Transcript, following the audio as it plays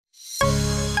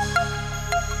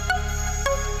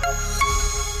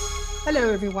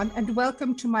Hello, everyone, and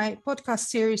welcome to my podcast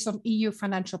series on EU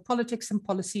financial politics and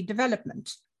policy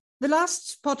development. The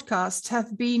last podcasts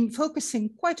have been focusing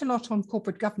quite a lot on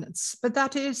corporate governance, but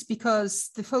that is because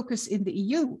the focus in the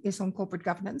EU is on corporate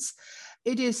governance.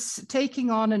 It is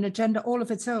taking on an agenda all of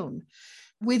its own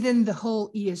within the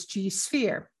whole ESG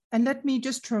sphere. And let me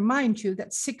just remind you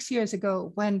that 6 years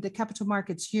ago, when the Capital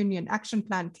Markets Union Action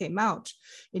Plan came out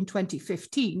in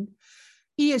 2015,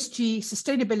 ESG,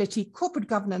 sustainability, corporate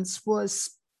governance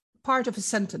was part of a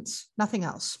sentence, nothing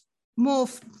else. More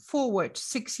forward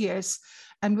 6 years,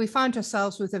 and we found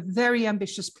ourselves with a very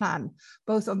ambitious plan,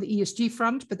 both on the ESG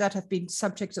front, but that have been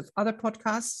subjects of other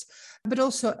podcasts, but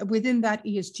also within that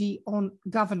ESG on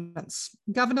governance.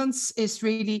 Governance is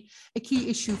really a key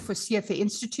issue for CFA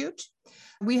Institute.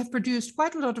 We have produced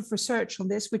quite a lot of research on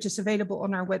this, which is available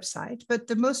on our website, but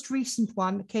the most recent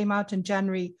one came out in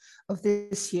January of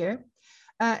this year.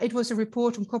 It was a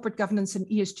report on corporate governance and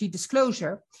ESG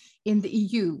disclosure in the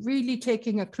EU, really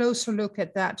taking a closer look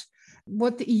at that,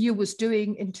 what the EU was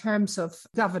doing in terms of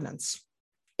governance.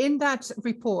 In that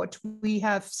report, we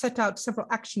have set out several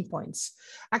action points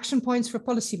for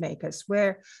policymakers,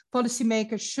 where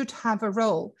policymakers should have a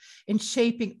role in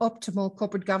shaping optimal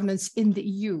corporate governance in the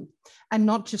EU, and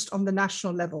not just on the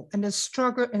national level, and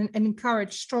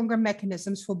encourage stronger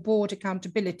mechanisms for board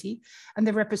accountability and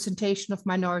the representation of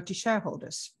minority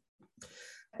shareholders.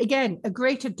 Again, a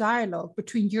greater dialogue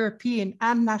between European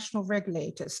and national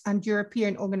regulators and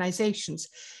European organizations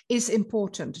is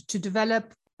important to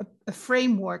develop a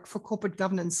framework for corporate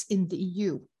governance in the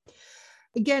EU.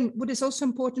 Again, what is also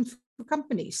important for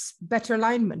companies, better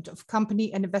alignment of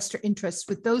company and investor interests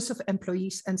with those of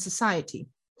employees and society,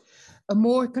 a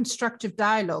more constructive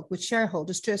dialogue with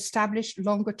shareholders to establish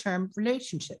longer-term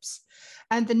relationships,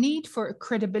 and the need for a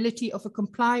credibility of a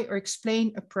comply or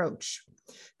explain approach,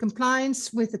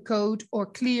 compliance with the code or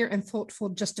clear and thoughtful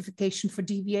justification for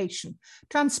deviation.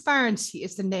 Transparency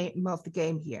is the name of the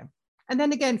game here. And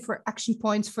then again, for action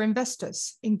points for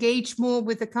investors, engage more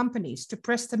with the companies to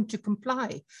press them to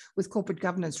comply with corporate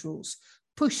governance rules,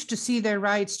 push to see their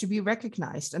rights to be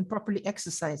recognized and properly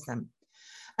exercise them,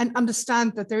 and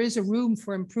understand that there is a room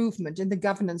for improvement in the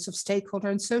governance of stakeholder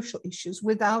and social issues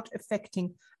without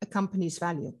affecting a company's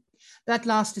value. That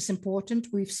last is important.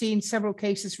 We've seen several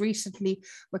cases recently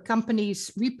where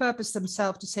companies repurpose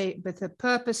themselves to say with a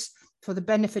purpose for the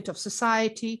benefit of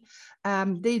society.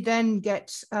 They then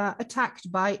get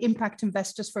attacked by impact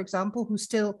investors, for example, who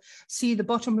still see the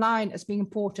bottom line as being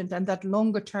important and that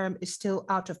longer term is still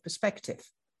out of perspective.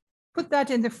 Put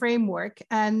that in the framework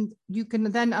and you can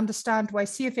then understand why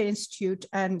CFA Institute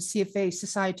and CFA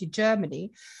Society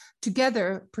Germany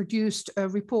together produced a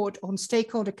report on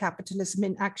stakeholder capitalism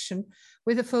in action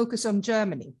with a focus on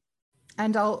Germany.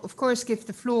 And I'll, of course, give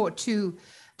the floor to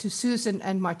Susan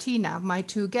and Martina, my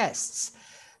two guests.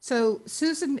 So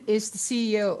Susan is the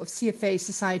CEO of CFA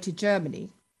Society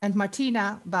Germany, and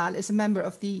Martina Bahl is a member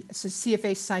of the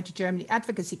CFA Society Germany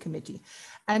Advocacy Committee.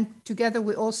 And together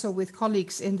with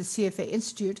colleagues in the CFA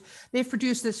Institute, they've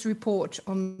produced this report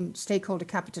on stakeholder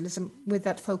capitalism with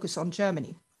that focus on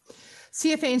Germany.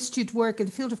 CFA Institute work in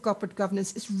the field of corporate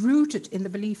governance is rooted in the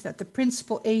belief that the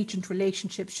principal-agent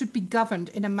relationship should be governed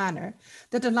in a manner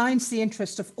that aligns the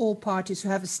interests of all parties who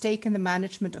have a stake in the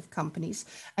management of companies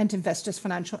and investors'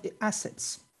 financial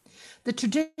assets. The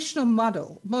traditional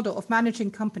model of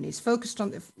managing companies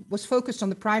was focused on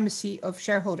the primacy of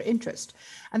shareholder interest,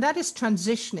 and that is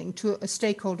transitioning to a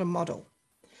stakeholder model.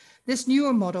 This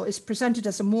newer model is presented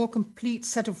as a more complete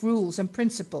set of rules and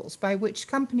principles by which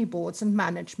company boards and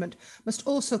management must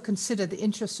also consider the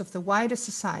interests of the wider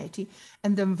society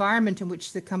and the environment in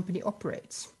which the company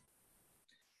operates.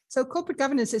 So corporate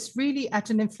governance is really at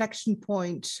an inflection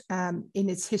point in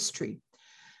its history.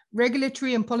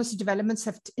 Regulatory and policy developments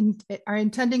are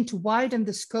intending to widen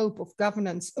the scope of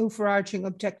governance overarching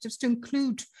objectives to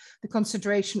include the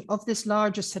consideration of this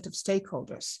larger set of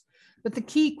stakeholders. But the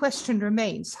key question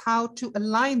remains how to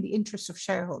align the interests of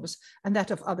shareholders and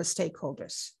that of other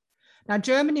stakeholders. Now,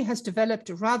 Germany has developed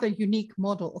a rather unique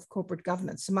model of corporate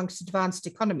governance amongst advanced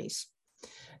economies.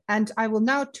 And I will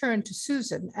now turn to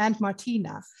Susan and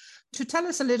Martina to tell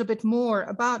us a little bit more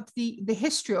about the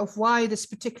history of why this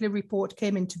particular report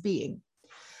came into being.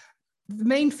 The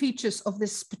main features of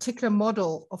this particular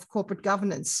model of corporate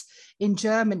governance in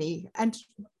Germany, and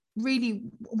really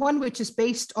one which is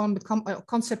based on the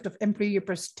concept of employee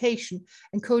representation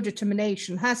and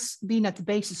co-determination, has been at the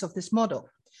basis of this model.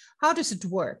 How does it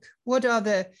work? What are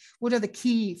the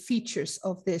key features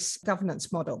of this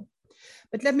governance model?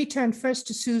 But let me turn first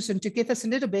to Susan to give us a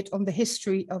little bit on the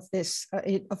history of this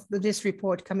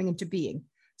report coming into being.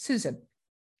 Susan.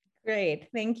 Great.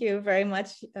 Thank you very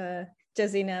much,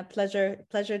 Josina.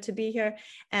 Pleasure to be here.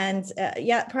 And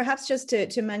perhaps just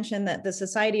to mention that the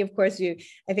society, of course,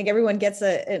 I think everyone gets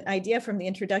an idea from the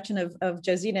introduction of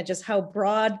Josina just how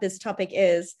broad this topic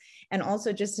is. And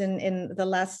also just in the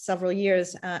last several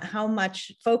years, how much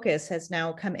focus has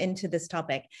now come into this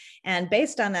topic. And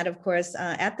based on that, of course,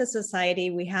 at the society,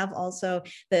 we have also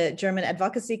the German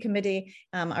Advocacy Committee,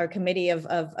 our committee of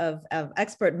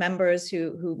expert members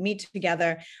who meet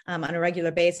together on a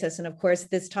regular basis. And of course,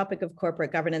 this topic of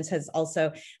corporate governance has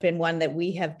also been one that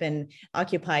we have been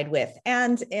occupied with.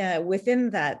 And within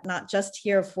that, not just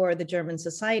here for the German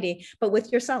society, but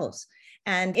with yourselves.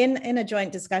 And in a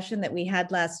joint discussion that we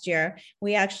had last year,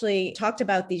 we actually talked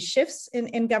about these shifts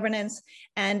in governance.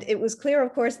 And it was clear,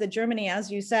 of course, that Germany, as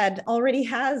you said, already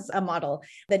has a model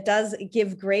that does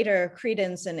give greater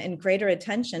credence and greater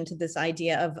attention to this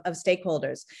idea of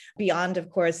stakeholders beyond, of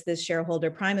course, this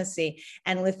shareholder primacy.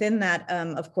 And within that,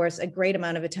 of course, a great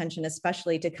amount of attention,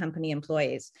 especially to company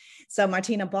employees. So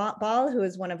Martina Bahl, who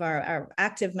is one of our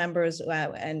active members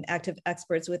and active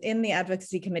experts within the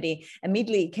Advocacy Committee,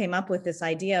 immediately came up with this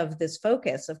idea of this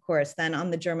focus, of course, then on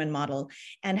the German model,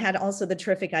 and had also the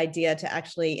terrific idea to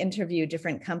actually interview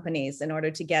different companies in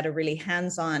order to get a really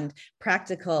hands-on,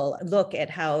 practical look at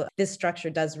how this structure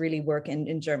does really work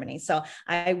in Germany. So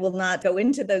I will not go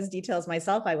into those details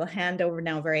myself. I will hand over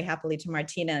now very happily to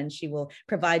Martina, and she will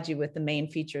provide you with the main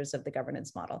features of the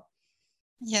governance model.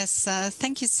 Yes,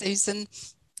 thank you, Susan.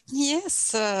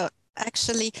 Yes,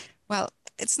 actually, well,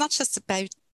 it's not just about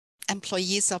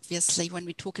employees, obviously. When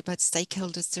we talk about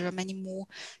stakeholders, there are many more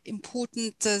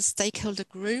important stakeholder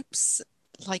groups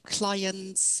like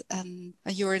clients and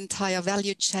your entire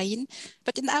value chain.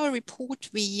 But in our report,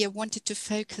 we wanted to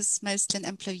focus mostly on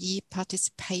employee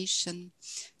participation.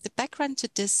 The background to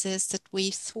this is that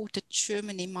we thought that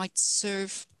Germany might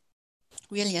serve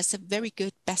really as a very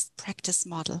good best practice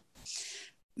model.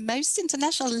 Most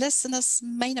international listeners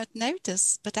may not know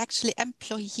this, but actually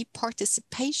employee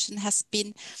participation has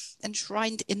been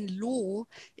enshrined in law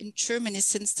in Germany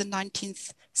since the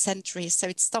 19th century. So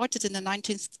it started in the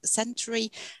 19th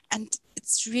century, and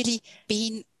it's really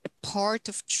been a part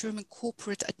of German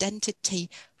corporate identity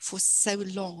for so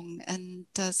long. And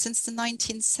since the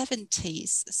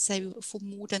 1970s, so for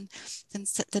more than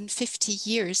 50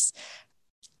 years,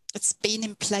 it's been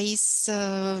in place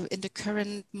in the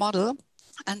current model.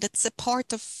 And it's a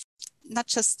part of not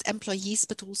just employees,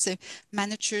 but also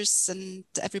managers and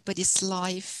everybody's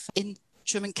life in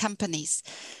German companies.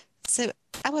 So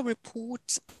our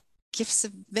report gives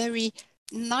a very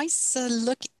nice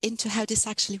look into how this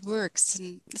actually works.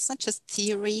 And it's not just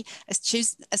theory, as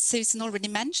Susan already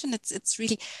mentioned, it's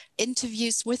really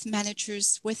interviews with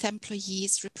managers, with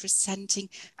employees, representing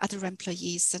other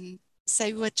employees. And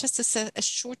so just as a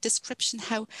short description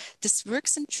how this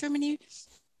works in Germany,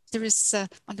 there is,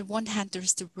 on the one hand, there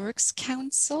is the works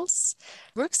councils.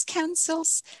 Works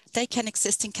councils, they can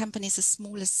exist in companies as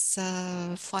small as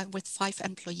 5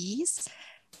 employees,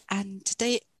 and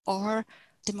they are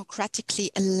democratically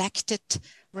elected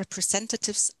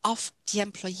representatives of the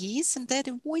employees, and they're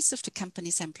the voice of the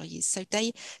company's employees. So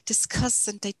they discuss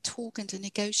and they talk and they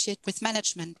negotiate with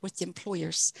management, with the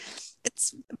employers.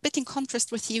 It's a bit in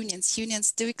contrast with unions.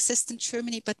 Unions do exist in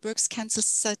Germany, but works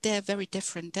councils, they're very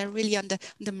different. They're really on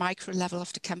the micro level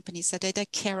of the company. So they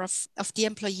take care of the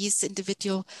employees'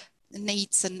 individual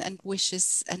needs and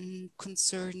wishes and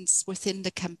concerns within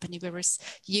the company, whereas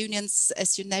unions,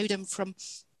 as you know them from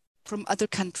other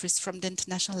countries, from the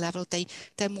international level,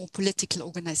 they're more political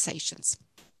organizations.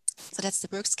 So that's the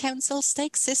works councils. They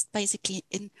exist basically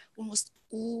in almost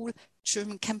all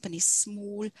German companies,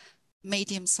 small,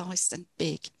 medium-sized and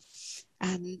big.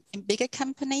 And in bigger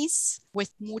companies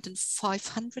with more than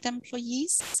 500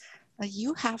 employees,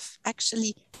 you have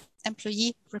actually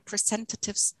employee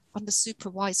representatives on the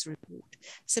supervisory board.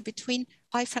 So between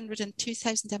 500 and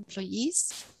 2,000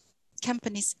 employees,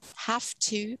 companies have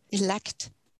to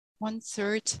elect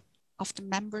 1/3 of the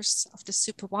members of the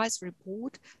supervisory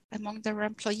board among their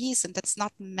employees. And that's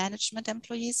not management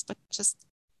employees, but just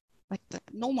like the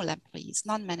normal employees,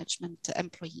 non-management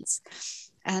employees.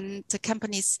 And the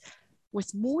companies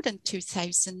with more than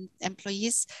 2,000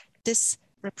 employees, this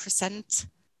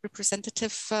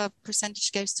representative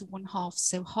percentage goes to 1/2.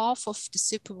 So half of the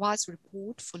supervisory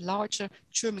board for larger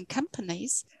German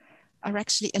companies are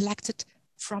actually elected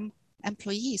from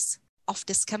employees of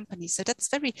this company. So that's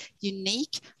very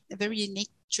unique, a very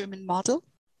unique German model.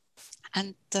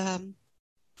 And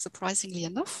surprisingly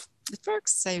enough, it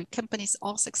works. So companies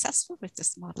are successful with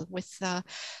this model, with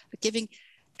giving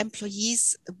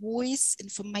employees a voice,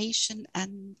 information,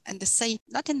 and the say,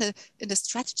 not in the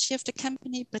strategy of the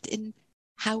company, but in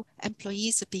how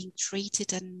employees are being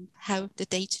treated and how the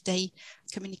day-to-day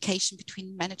communication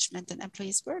between management and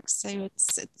employees works. So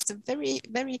it's a very,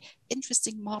 very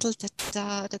interesting model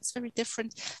that's very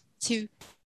different to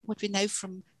what we know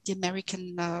from the American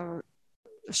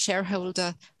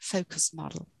shareholder focus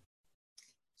model.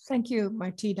 Thank you,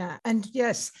 Martina. And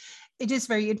yes, it is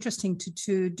very interesting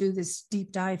to do this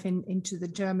deep dive into the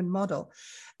German model.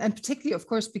 And particularly, of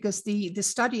course, because the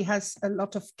study has a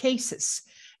lot of cases.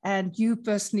 And you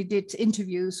personally did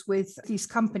interviews with these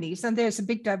companies, and there's a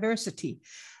big diversity.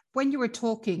 When you were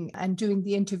talking and doing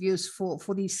the interviews for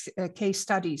these case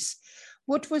studies,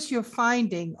 what was your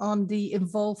finding on the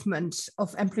involvement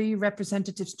of employee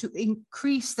representatives to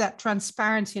increase that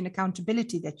transparency and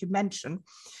accountability that you mentioned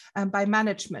by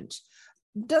management?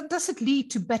 Does it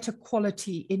lead to better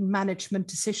quality in management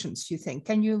decisions, you think?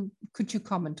 Could you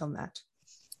comment on that?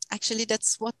 Actually,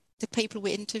 that's what the people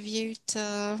we interviewed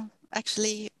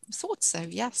actually thought so,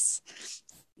 yes.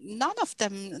 None of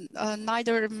them,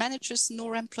 neither managers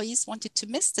nor employees, wanted to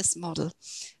miss this model.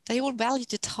 They all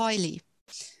valued it highly.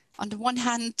 On the one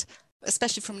hand,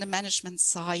 especially from the management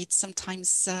side,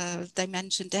 sometimes they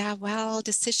mentioned,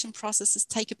 decision processes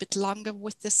take a bit longer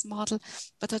with this model.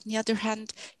 But on the other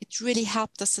hand, it really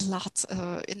helped us a lot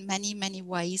in many, many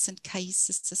ways and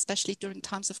cases, especially during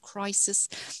times of crisis.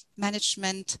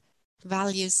 Management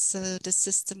values the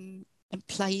system in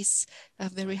place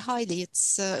very highly.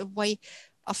 It's a way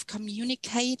of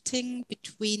communicating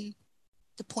between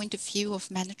the point of view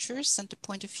of managers and the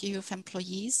point of view of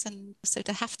employees. And so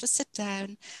they have to sit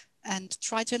down and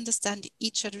try to understand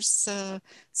each other's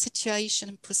situation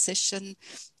and position,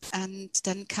 and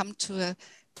then come to a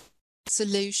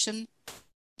solution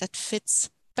that fits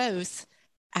both.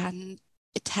 And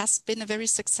it has been a very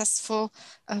successful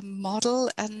model,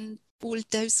 and all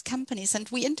those companies. And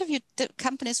we interviewed the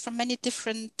companies from many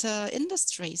different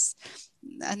industries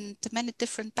and many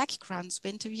different backgrounds. We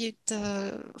interviewed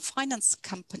finance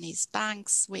companies,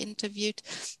 banks. We interviewed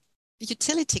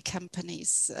utility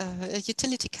companies, a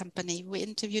utility company. We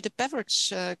interviewed a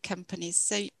beverage companies.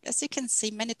 So as you can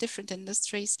see, many different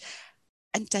industries,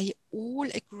 and they all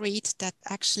agreed that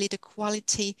actually the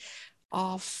quality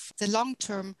of the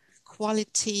long-term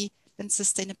quality and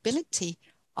sustainability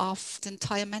of the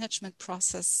entire management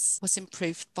process was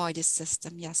improved by this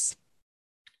system, yes.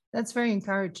 That's very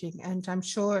encouraging. And I'm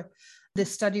sure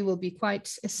this study will be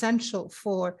quite essential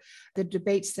for the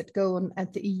debates that go on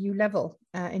at the EU level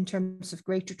in terms of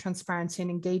greater transparency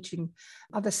and engaging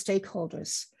other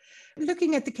stakeholders.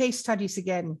 Looking at the case studies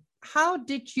again, how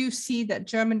did you see that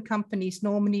German companies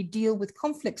normally deal with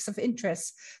conflicts of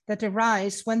interest that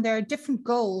arise when there are different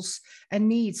goals and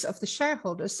needs of the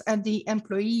shareholders and the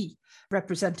employee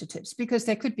representatives? Because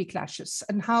there could be clashes.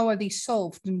 And how are these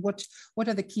solved? And what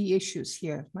are the key issues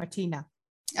here, Martina?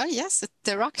 Oh, yes,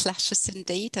 there are clashes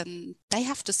indeed, and they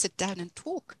have to sit down and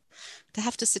talk. They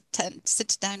have to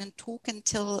sit down and talk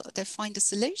until they find a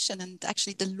solution. And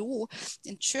actually, the law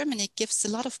in Germany gives a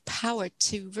lot of power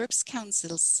to works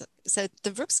councils. So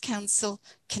the works council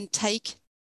can take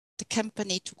the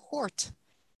company to court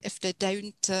if they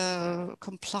don't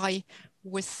comply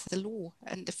with the law,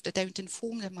 and if they don't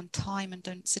inform them on time and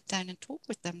don't sit down and talk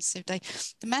with them. So the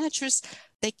managers,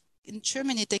 in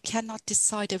Germany, they cannot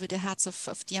decide over the heads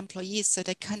of the employees. So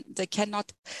they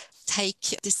cannot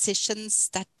take decisions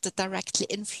that directly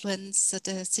influence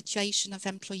the situation of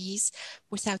employees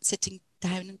without sitting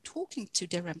down and talking to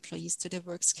their employees, to their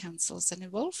works councils, and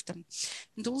involve them.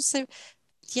 And also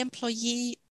the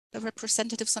employee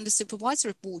representatives on the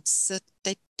supervisory boards,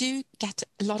 they do get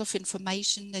a lot of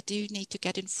information. They do need to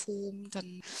get informed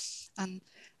and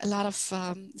a lot of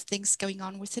things going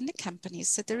on within the company.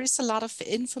 So there is a lot of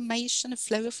information, a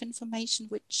flow of information,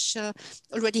 which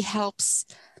already helps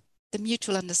the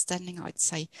mutual understanding, I'd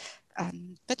say.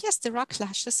 But yes, there are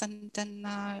clashes, and then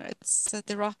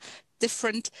there are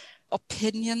different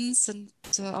opinions and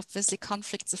obviously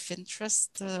conflicts of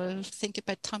interest. Think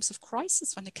about times of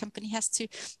crisis when a company has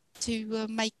to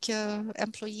make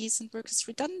employees and workers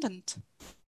redundant.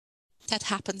 That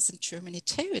happens in Germany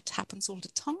too. It happens all the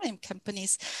time.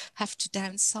 Companies have to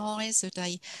downsize or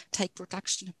they take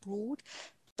production abroad.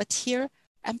 But here,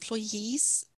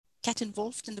 employees get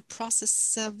involved in the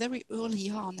process very early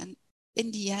on. And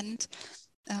in the end,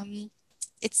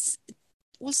 it's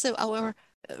also our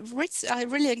I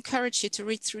really encourage you to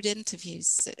read through the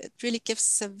interviews. It really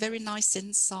gives a very nice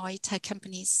insight how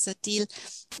companies deal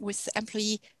with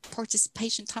employee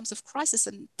participation in times of crisis.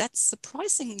 And that's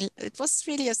surprising. It was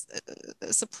really a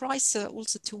surprise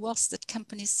also to us that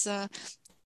companies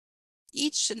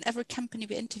each and every company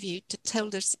we interviewed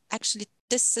told us actually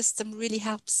this system really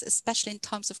helps, especially in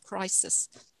times of crisis.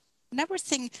 When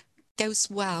everything goes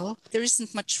well, there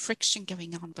isn't much friction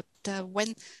going on. But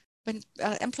when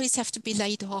employees have to be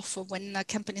laid off, or when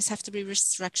companies have to be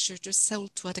restructured or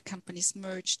sold to other companies,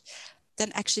 merged,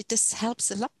 then actually this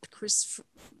helps a lot, because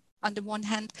on the one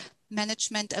hand,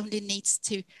 management only needs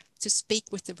to speak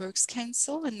with the Works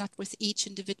Council and not with each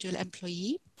individual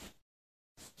employee.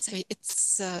 So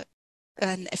it's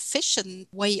an efficient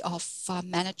way of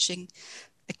managing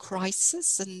a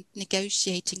crisis and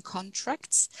negotiating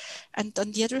contracts. And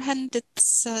on the other hand,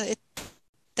 it's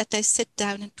that they sit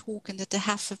down and talk, and that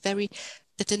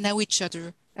they know each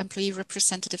other. Employee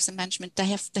representatives and management, they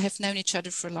have known each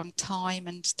other for a long time,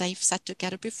 and they've sat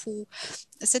together before.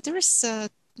 So there is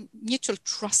mutual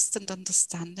trust and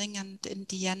understanding, and in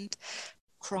the end,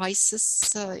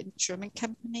 crisis in German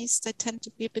companies, they tend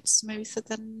to be a bit smoother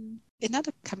than in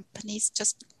other companies,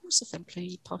 just because of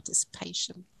employee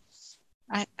participation.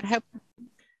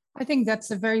 I think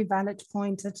that's a very valid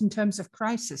point, that in terms of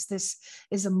crisis, this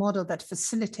is a model that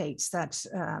facilitates that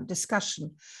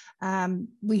discussion.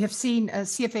 We have seen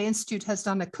CFA Institute has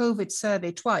done a COVID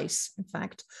survey twice, in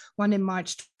fact, one in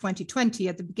March 2020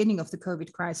 at the beginning of the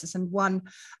COVID crisis, and one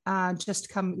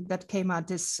that came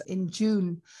out in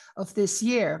June of this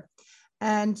year.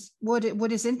 And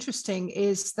what is interesting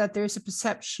is that there is a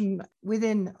perception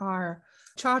within our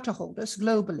charter holders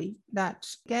globally that,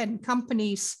 again,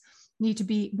 companies need to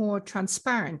be more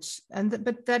transparent,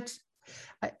 but that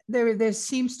there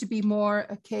seems to be more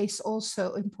a case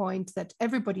also in point that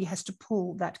everybody has to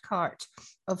pull that cart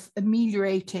of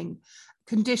ameliorating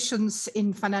conditions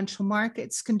in financial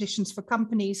markets, conditions for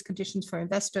companies, conditions for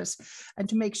investors, and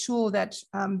to make sure that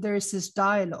there is this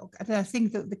dialogue. And I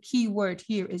think that the key word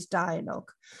here is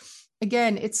dialogue.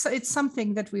 Again, it's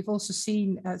something that we've also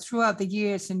seen throughout the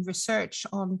years in research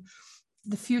on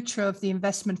the future of the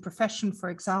investment profession, for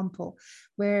example,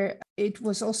 where it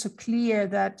was also clear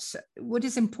that what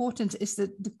is important is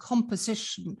the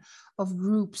composition of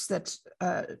groups that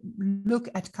look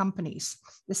at companies.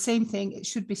 The same thing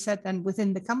should be said then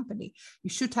within the company.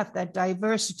 You should have that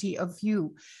diversity of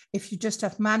view. If you just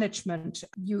have management,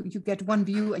 you get one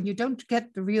view and you don't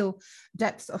get the real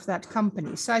depth of that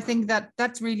company. So I think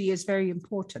that really is very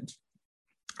important.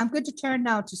 I'm going to turn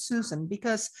now to Susan,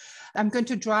 because I'm going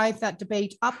to drive that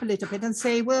debate up a little bit and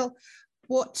say, well,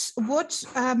 what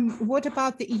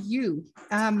about the EU?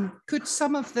 Could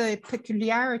some of the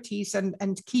peculiarities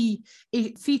and key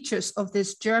features of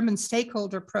this German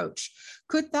stakeholder approach,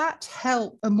 could that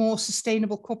help a more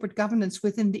sustainable corporate governance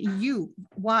within the EU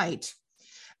wide,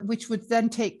 which would then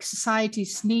take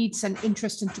society's needs and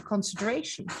interest into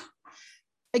consideration?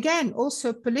 Again,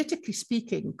 also politically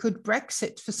speaking, could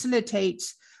Brexit facilitate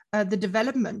the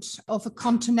development of a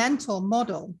continental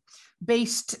model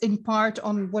based in part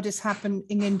on what is happening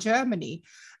in Germany,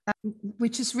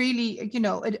 which is really,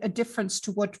 a difference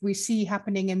to what we see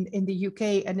happening in the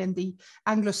UK and in the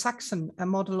Anglo-Saxon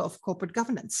model of corporate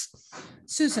governance?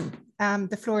 Susan,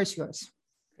 the floor is yours.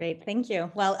 Great, thank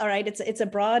you. Well, all right, it's a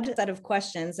broad set of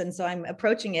questions, and so I'm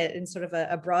approaching it in sort of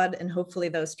a broad and hopefully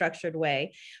though structured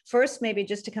way. First, maybe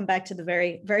just to come back to the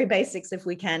very, very basics, if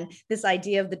we can, this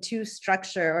idea of the two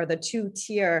structure or the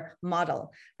two-tier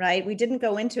model, right? We didn't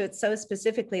go into it so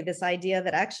specifically, this idea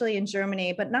that actually in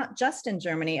Germany, but not just in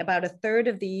Germany, about a third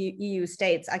of the EU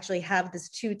states actually have this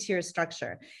two-tier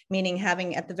structure, meaning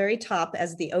having at the very top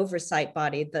as the oversight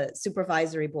body, the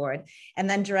supervisory board, and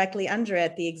then directly under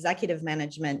it, the executive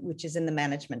management, which is in the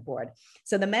management board.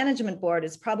 So the management board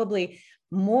is probably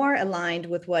more aligned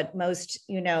with what most,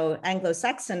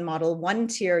 Anglo-Saxon model, one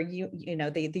tier,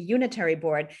 the unitary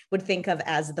board would think of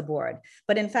as the board.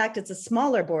 But in fact, it's a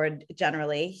smaller board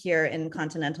generally here in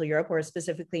continental Europe, or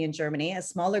specifically in Germany. A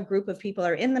smaller group of people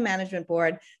are in the management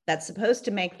board that's supposed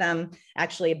to make them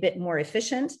actually a bit more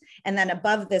efficient. And then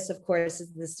above this, of course,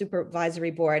 is the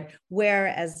supervisory board, where,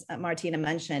 as Martina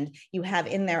mentioned, you have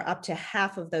in there up to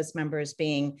half of those members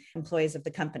being employees of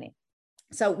the company.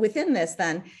 So within this,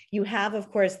 then, you have,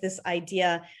 of course, this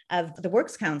idea of the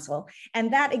Works Council.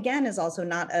 And that, again, is also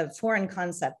not a foreign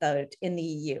concept, though, in the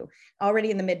EU.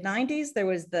 Already in the mid-90s, there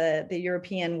was the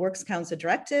European Works Council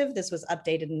Directive. This was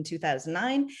updated in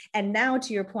 2009. And now,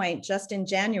 to your point, just in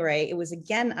January, it was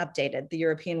again updated, the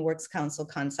European Works Council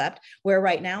concept, where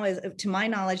right now, to my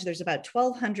knowledge, there's about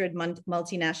 1,200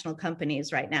 multinational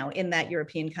companies right now in that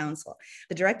European Council.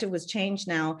 The directive was changed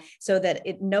now so that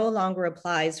it no longer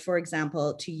applies, for example,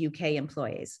 to UK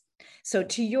employees. So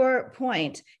to your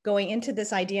point, going into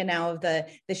this idea now of the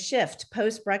shift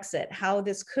post-Brexit, how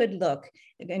this could look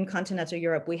in continental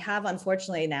Europe, we have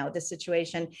unfortunately now the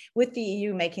situation with the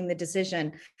EU making the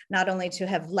decision not only to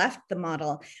have left the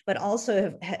model, but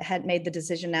also had made the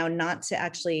decision now not to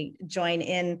actually join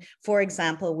in, for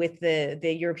example, with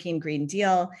the European Green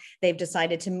Deal. They've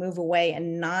decided to move away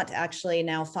and not actually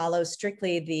now follow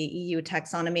strictly the EU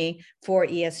taxonomy for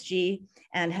ESG,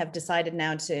 and have decided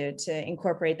now to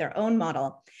incorporate their own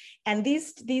model. And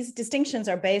these distinctions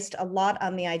are based a lot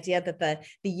on the idea that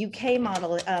the UK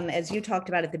model, as you talked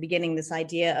about at the beginning, this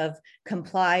idea of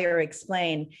comply or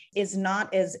explain, is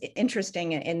not as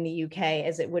interesting in the UK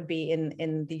as it would be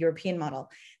in the European model.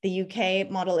 The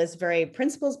UK model is very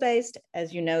principles-based.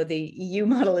 As you know, the EU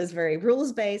model is very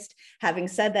rules-based. Having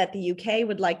said that, the UK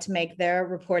would like to make their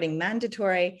reporting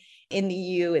mandatory. In the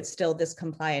EU, it's still this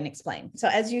comply and explain. So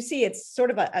as you see, it's sort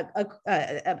of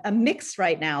a mix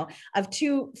right now of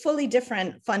two fully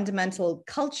different fundamental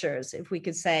cultures, if we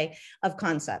could say, of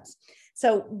concepts.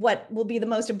 So what will be the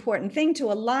most important thing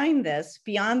to align this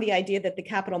beyond the idea that the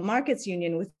Capital Markets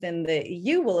Union within the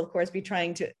EU will, of course, be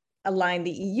trying to align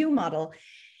the EU model,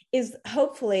 is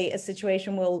hopefully a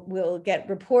situation we'll get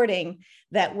reporting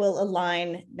that will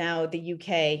align now the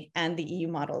UK and the EU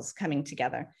models coming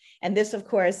together. And this, of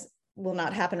course, will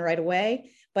not happen right away,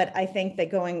 but I think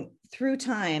that going through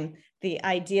time, the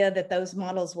idea that those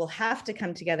models will have to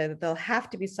come together, that there'll have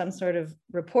to be some sort of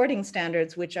reporting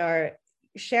standards which are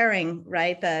sharing,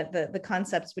 right, the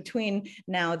concepts between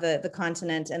now the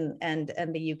continent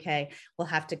and the UK will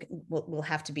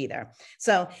have to be there.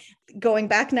 So going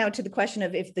back now to the question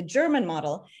of if the German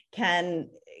model can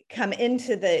come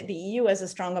into the EU as a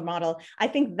stronger model, I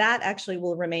think that actually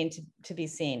will remain to be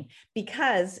seen,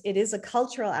 because it is a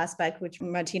cultural aspect, which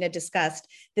Martina discussed,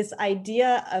 this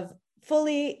idea of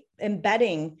fully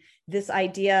embedding this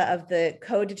idea of the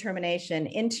co-determination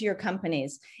into your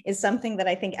companies is something that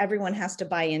I think everyone has to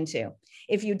buy into.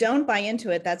 If you don't buy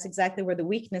into it, that's exactly where the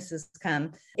weaknesses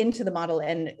come into the model.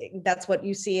 And that's what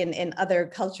you see in other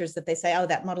cultures, that they say, oh,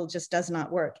 that model just does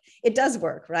not work. It does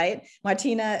work, right?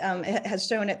 Martina has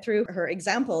shown it through her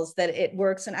examples that it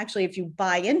works. And actually, if you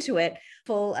buy into it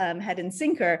full head and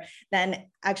sinker, then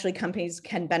actually companies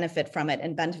can benefit from it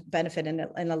and benefit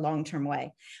in a long-term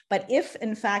way. But if,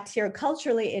 in fact, here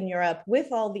culturally in Europe,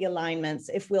 with all the alignments,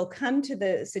 if we'll come to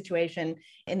the situation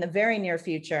in the very near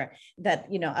future that,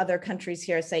 you know, other countries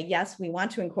here say, yes, we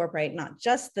want to incorporate not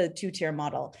just the two-tier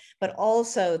model, but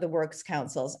also the works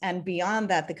councils, and beyond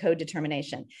that, the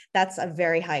co-determination, that's a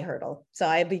very high hurdle. So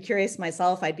I'd be curious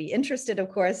myself. I'd be interested, of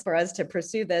course, for us to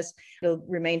pursue this. It'll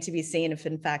remain to be seen if,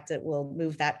 in fact, it will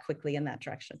move that quickly in that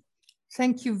direction.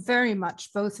 Thank you very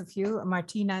much, both of you,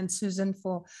 Martina and Susan,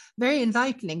 for very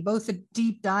enlightening, both a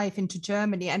deep dive into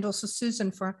Germany, and also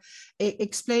Susan for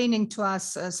explaining to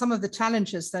us some of the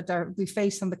challenges that we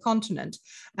face on the continent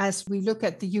as we look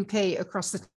at the UK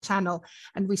across the channel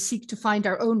and we seek to find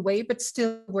our own way, but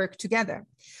still work together.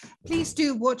 Please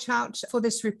do watch out for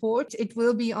this report. It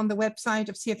will be on the website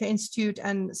of CFA Institute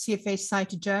and CFA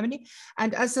Society Germany.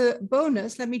 And as a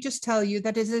bonus, let me just tell you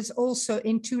that it is also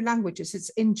in two languages. It's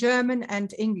in German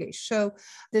and English. So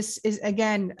this is,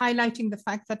 again, highlighting the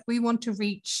fact that we want to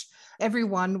reach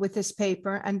everyone with this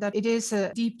paper, and that it is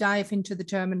a deep dive into the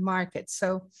German market.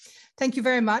 So thank you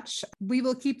very much. We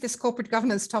will keep this corporate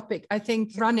governance topic, I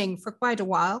think, running for quite a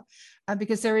while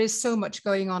because there is so much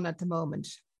going on at the moment.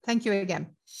 Thank you again.